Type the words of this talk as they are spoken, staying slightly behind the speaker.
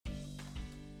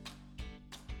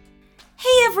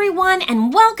everyone,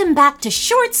 and welcome back to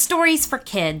Short Stories for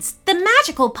Kids, the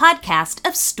magical podcast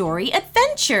of story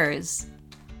adventures.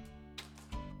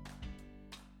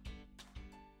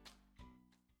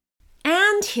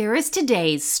 And here is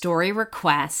today's story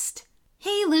request.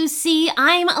 Hey Lucy,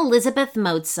 I'm Elizabeth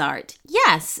Mozart.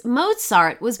 Yes,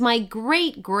 Mozart was my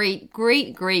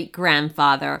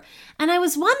great-great-great-great-grandfather, and I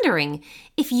was wondering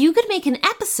if you could make an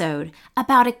episode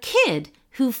about a kid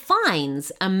who finds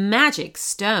a magic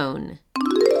stone.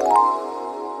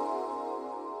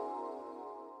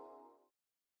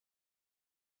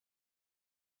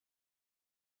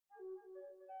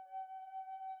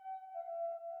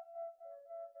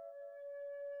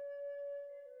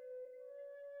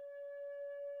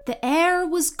 The air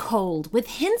was cold, with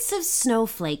hints of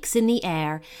snowflakes in the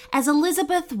air as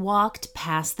Elizabeth walked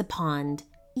past the pond,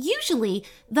 usually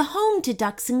the home to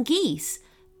ducks and geese.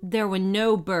 There were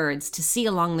no birds to see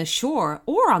along the shore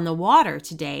or on the water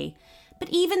today,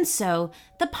 but even so,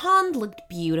 the pond looked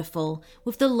beautiful,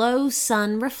 with the low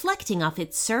sun reflecting off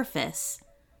its surface.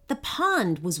 The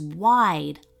pond was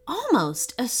wide,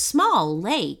 almost a small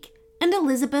lake, and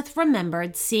Elizabeth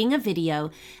remembered seeing a video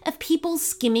of people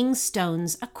skimming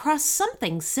stones across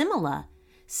something similar.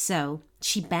 So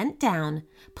she bent down,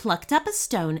 plucked up a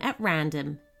stone at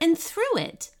random, and threw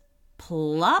it.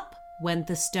 Plop went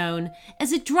the stone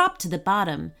as it dropped to the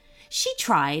bottom. She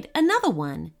tried another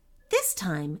one. This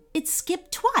time it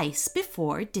skipped twice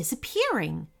before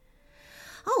disappearing.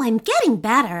 "Oh, I'm getting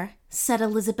better," said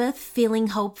Elizabeth, feeling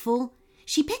hopeful.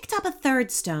 She picked up a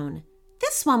third stone.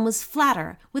 This one was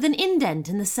flatter, with an indent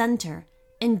in the center,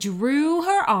 and drew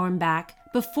her arm back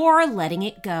before letting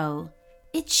it go.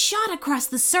 It shot across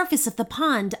the surface of the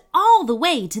pond all the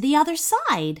way to the other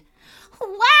side.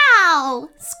 "Wow!"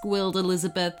 squealed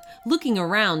Elizabeth, looking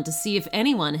around to see if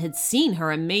anyone had seen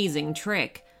her amazing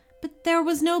trick. But there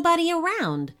was nobody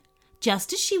around.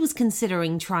 Just as she was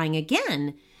considering trying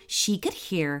again, she could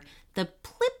hear the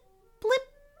plip, blip,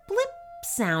 blip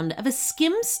sound of a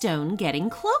skim stone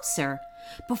getting closer.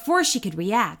 Before she could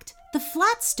react, the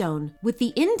flat stone with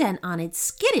the indent on it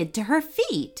skidded to her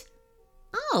feet.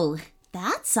 "Oh,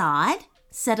 that's odd,"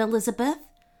 said Elizabeth.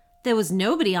 There was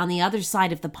nobody on the other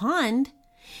side of the pond.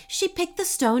 She picked the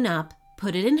stone up,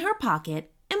 put it in her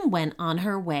pocket, and went on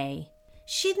her way.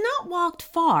 She'd not walked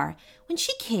far when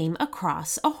she came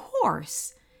across a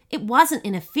horse. It wasn't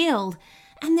in a field,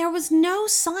 and there was no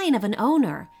sign of an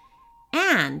owner.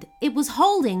 And it was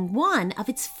holding one of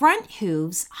its front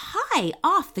hooves high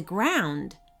off the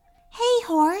ground. "Hey,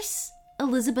 horse,"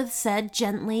 Elizabeth said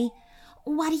gently.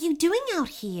 "What are you doing out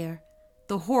here?"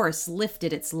 The horse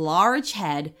lifted its large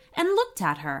head and looked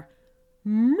at her.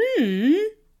 "Me?"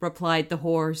 replied the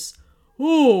horse.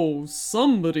 "Oh,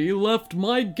 somebody left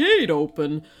my gate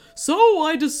open, so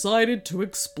I decided to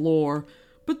explore.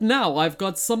 But now I've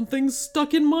got something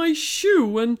stuck in my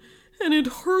shoe and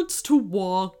it hurts to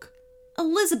walk."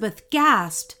 Elizabeth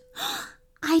gasped.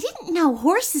 "I didn't know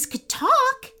horses could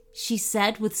talk," she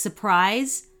said with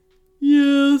surprise.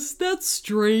 "Yes, that's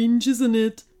strange, isn't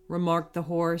it?" remarked the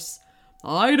horse.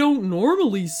 "I don't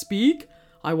normally speak.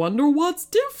 I wonder what's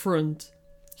different."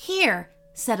 "Here,"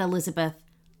 said Elizabeth.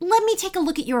 "Let me take a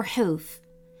look at your hoof."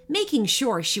 Making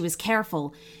sure she was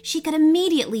careful, she could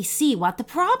immediately see what the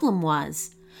problem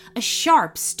was. A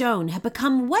sharp stone had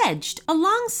become wedged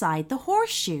alongside the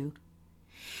horseshoe.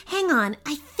 "Hang on,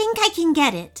 I think I can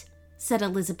get it," said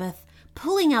Elizabeth,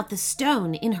 pulling out the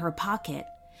stone in her pocket.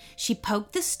 She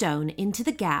poked the stone into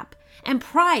the gap and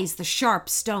prized the sharp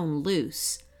stone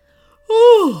loose.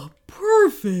 "Oh,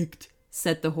 perfect,"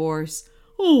 said the horse.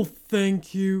 "Oh,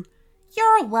 thank you."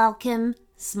 "You're welcome,"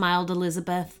 smiled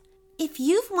Elizabeth. "If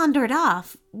you've wandered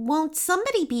off, won't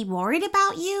somebody be worried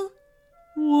about you?"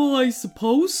 "Well, I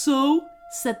suppose so,"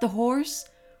 said the horse.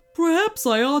 "Perhaps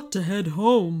I ought to head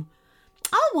home."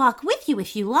 "I'll walk with you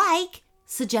if you like,"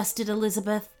 suggested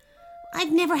Elizabeth.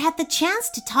 "I've never had the chance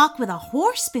to talk with a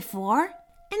horse before."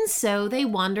 And so they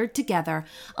wandered together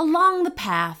along the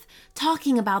path,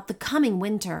 talking about the coming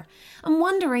winter and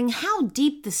wondering how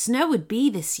deep the snow would be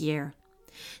this year.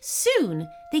 Soon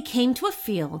they came to a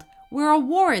field where a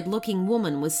worried-looking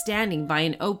woman was standing by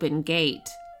an open gate.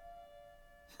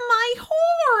 "My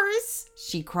horse!"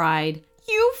 she cried.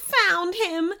 "You found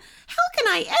him! How can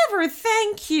I ever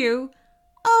thank you?"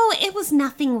 "Oh, it was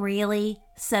nothing really,"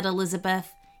 said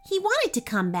Elizabeth. "He wanted to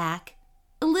come back."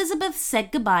 Elizabeth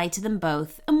said goodbye to them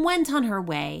both and went on her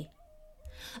way.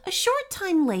 A short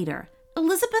time later,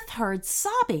 Elizabeth heard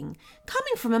sobbing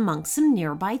coming from amongst some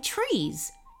nearby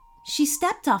trees. She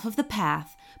stepped off of the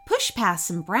path, pushed past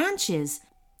some branches,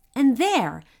 and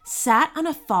there, sat on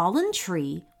a fallen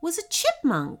tree, was a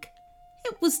chipmunk.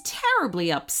 It was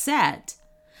terribly upset.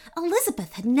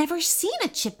 Elizabeth had never seen a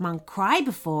chipmunk cry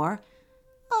before.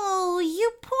 "Oh,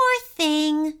 you poor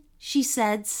thing," she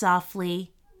said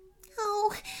softly.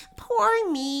 "Oh, poor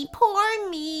me,"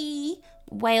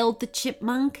 wailed the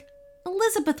chipmunk.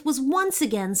 Elizabeth was once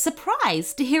again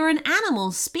surprised to hear an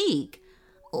animal speak.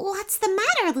 "What's the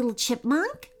matter, little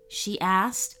chipmunk?" she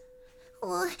asked.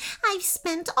 "I've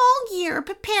spent all year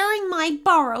preparing my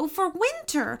burrow for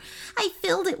winter. I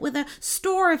filled it with a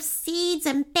store of seeds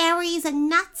and berries and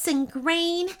nuts and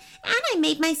grain, and I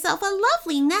made myself a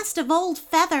lovely nest of old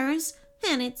feathers.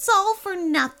 And it's all for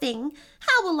nothing.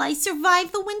 How will I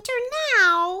survive the winter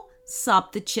now?"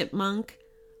 sobbed the chipmunk.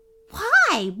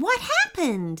 "Why? What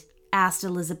happened?" asked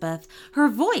Elizabeth, her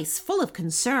voice full of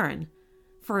concern.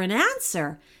 For an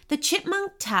answer, the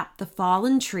chipmunk tapped the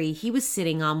fallen tree he was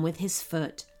sitting on with his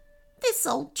foot. "This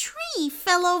old tree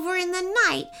fell over in the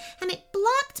night, and it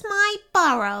blocked my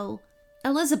burrow."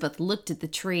 Elizabeth looked at the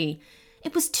tree.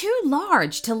 It was too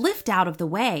large to lift out of the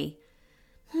way.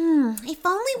 If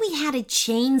only we had a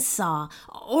chainsaw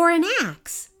or an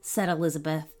axe," said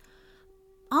Elizabeth.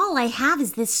 "All I have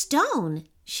is this stone,"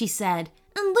 she said,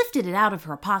 and lifted it out of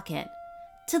her pocket.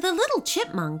 To the little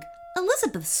chipmunk,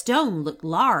 Elizabeth's stone looked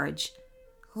large.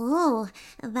 "Oh,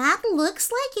 that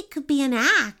looks like it could be an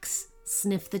axe,"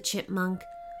 sniffed the chipmunk.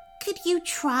 "Could you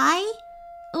try?"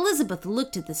 Elizabeth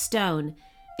looked at the stone.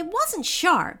 It wasn't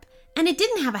sharp, and it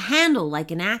didn't have a handle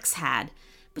like an axe had,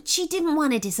 but she didn't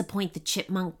want to disappoint the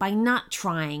chipmunk by not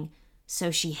trying.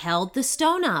 So she held the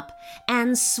stone up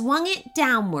and swung it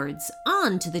downwards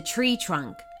onto the tree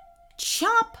trunk.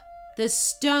 Chop! The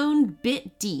stone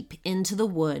bit deep into the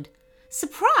wood.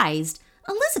 Surprised,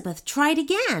 Elizabeth tried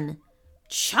again.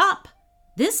 Chop!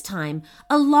 This time,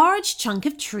 a large chunk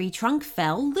of tree trunk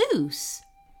fell loose.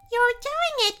 "You're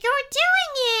doing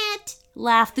it,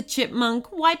 laughed the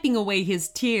chipmunk, wiping away his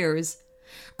tears.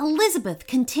 Elizabeth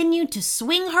continued to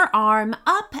swing her arm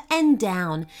up and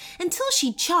down until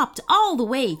she chopped all the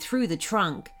way through the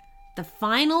trunk. The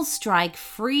final strike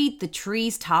freed the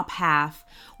tree's top half,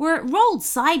 where it rolled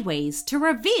sideways to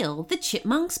reveal the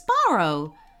chipmunk's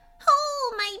burrow.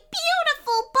 "Oh, my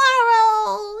beautiful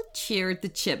burrow!" cheered the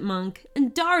chipmunk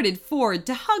and darted forward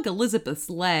to hug Elizabeth's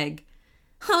leg.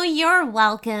 "Oh, you're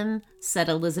welcome," said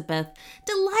Elizabeth,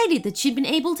 delighted that she'd been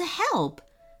able to help.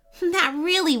 "That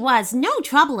really was no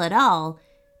trouble at all."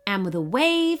 And with a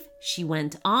wave, she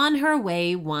went on her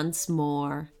way once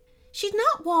more. She'd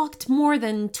not walked more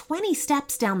than 20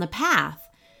 steps down the path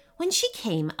when she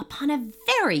came upon a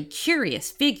very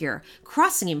curious figure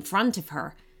crossing in front of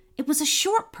her. It was a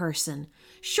short person,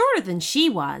 shorter than she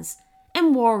was,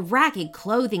 and wore ragged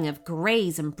clothing of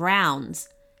grays and browns.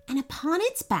 And upon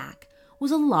its back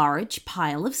was a large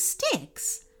pile of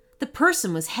sticks. The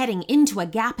person was heading into a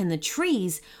gap in the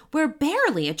trees where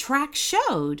barely a track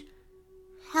showed.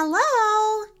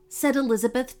 "Hello," said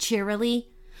Elizabeth cheerily.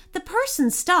 The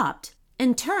person stopped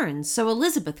and turned so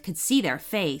Elizabeth could see their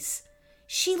face.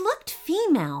 She looked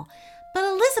female, but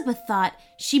Elizabeth thought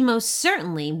she most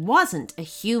certainly wasn't a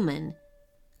human.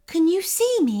 "Can you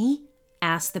see me?"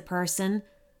 asked the person.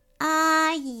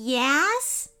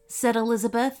 Yes," said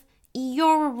Elizabeth.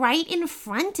 "You're right in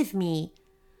front of me."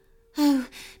 "Oh,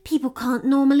 people can't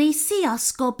normally see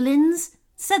us goblins,"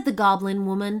 said the goblin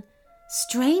woman.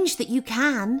 "Strange that you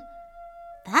can."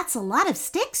 "That's a lot of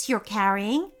sticks you're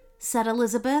carrying," said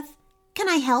Elizabeth. "Can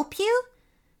I help you?"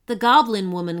 The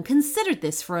goblin woman considered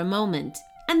this for a moment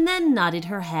and then nodded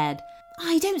her head.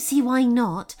 "I don't see why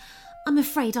not. I'm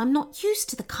afraid I'm not used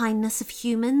to the kindness of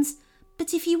humans.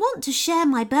 But if you want to share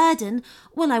my burden,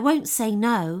 well, I won't say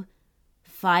no."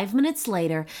 5 minutes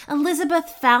later, Elizabeth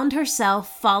found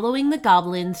herself following the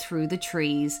goblin through the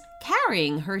trees,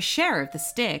 carrying her share of the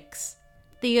sticks.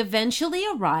 They eventually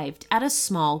arrived at a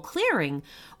small clearing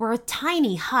where a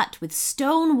tiny hut with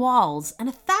stone walls and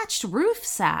a thatched roof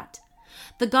sat.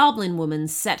 The goblin woman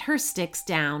set her sticks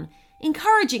down,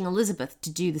 encouraging Elizabeth to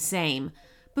do the same,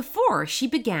 before she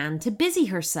began to busy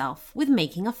herself with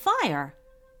making a fire.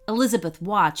 Elizabeth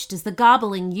watched as the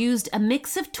goblin used a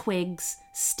mix of twigs,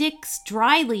 sticks,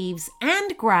 dry leaves,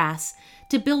 and grass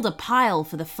to build a pile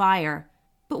for the fire.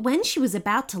 But when she was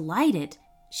about to light it,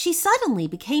 she suddenly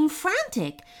became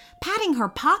frantic, patting her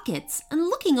pockets and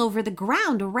looking over the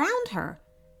ground around her.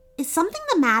 "Is something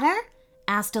the matter?"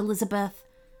 asked Elizabeth.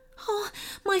 "Oh,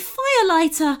 my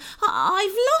firelighter!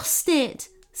 I've lost it,"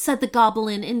 said the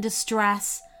goblin in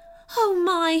distress. "Oh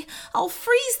my, I'll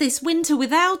freeze this winter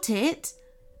without it."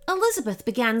 Elizabeth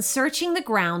began searching the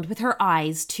ground with her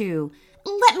eyes, too.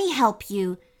 "Let me help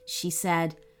you," she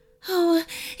said. "Oh,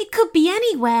 it could be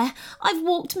anywhere. I've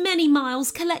walked many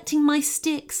miles collecting my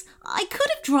sticks. I could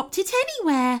have dropped it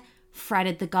anywhere,"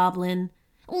 fretted the goblin.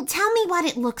 Well, tell me what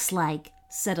it looks like,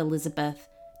 said Elizabeth.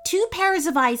 2 pairs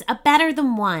of eyes are better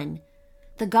than 1.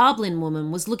 The goblin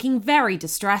woman was looking very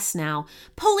distressed now,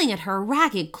 pulling at her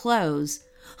ragged clothes.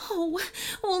 Oh,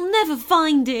 we'll never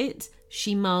find it,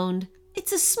 she moaned.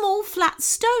 It's a small flat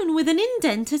stone with an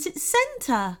indent at its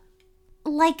centre.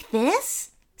 Like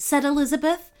this? Said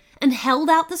Elizabeth, and held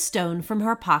out the stone from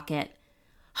her pocket.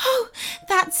 Oh,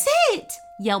 that's it,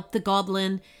 yelped the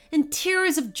goblin, and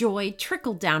tears of joy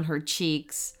trickled down her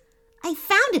cheeks. I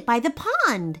found it by the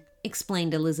pond,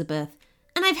 explained Elizabeth,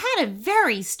 and I've had a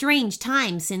very strange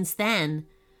time since then.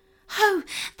 Oh,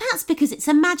 that's because it's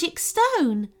a magic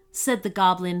stone, said the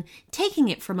goblin, taking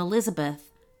it from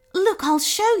Elizabeth. Look, I'll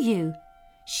show you.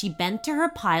 She bent to her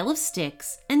pile of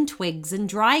sticks and twigs and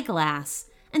dry glass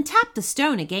and tapped the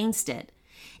stone against it.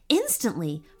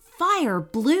 Instantly, fire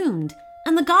bloomed,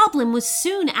 and the goblin was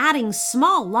soon adding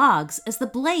small logs as the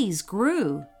blaze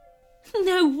grew.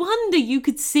 No wonder you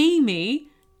could see me,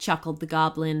 chuckled the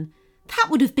goblin. That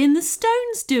would have been the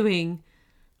stone's doing.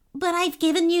 But I've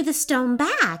given you the stone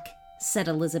back, said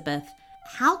Elizabeth.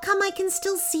 How come I can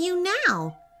still see you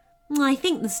now? I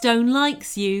think the stone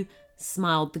likes you,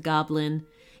 smiled the goblin.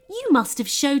 You must have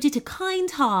showed it a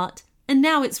kind heart, and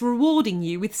now it's rewarding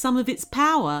you with some of its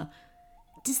power.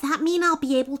 Does that mean I'll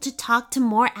be able to talk to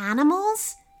more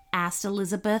animals? Asked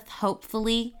Elizabeth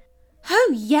hopefully.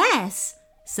 Oh, yes,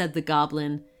 said the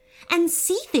goblin, and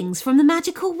see things from the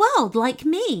magical world like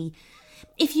me.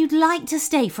 If you'd like to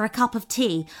stay for a cup of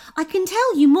tea, I can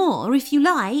tell you more if you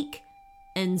like.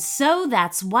 And so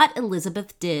that's what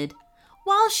Elizabeth did.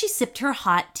 While she sipped her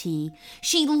hot tea,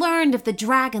 she learned of the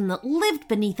dragon that lived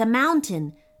beneath a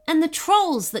mountain and the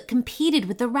trolls that competed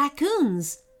with the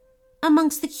raccoons,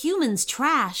 amongst the humans'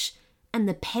 trash and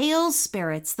the pale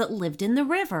spirits that lived in the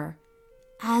river.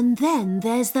 And then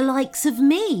there's the likes of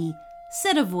me,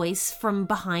 said a voice from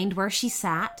behind where she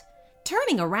sat.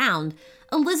 Turning around,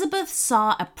 Elizabeth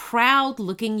saw a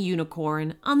proud-looking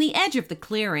unicorn on the edge of the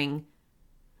clearing.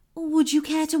 Would you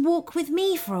care to walk with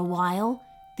me for a while?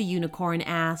 The unicorn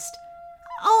asked.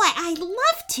 Oh, I'd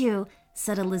love to,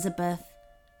 said Elizabeth.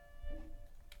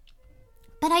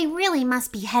 But I really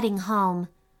must be heading home.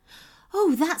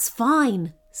 Oh, that's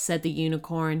fine, said the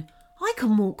unicorn. I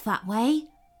can walk that way.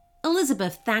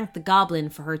 Elizabeth thanked the goblin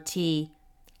for her tea.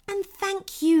 And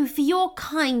thank you for your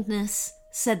kindness,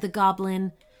 said the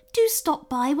goblin. Do stop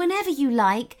by whenever you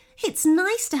like. It's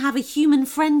nice to have a human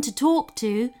friend to talk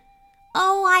to.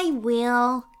 Oh, I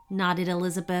will, nodded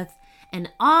Elizabeth, and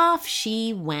off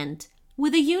she went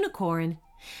with a unicorn,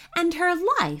 and her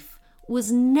life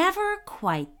was never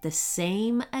quite the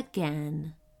same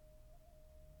again.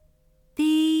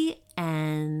 The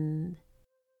end.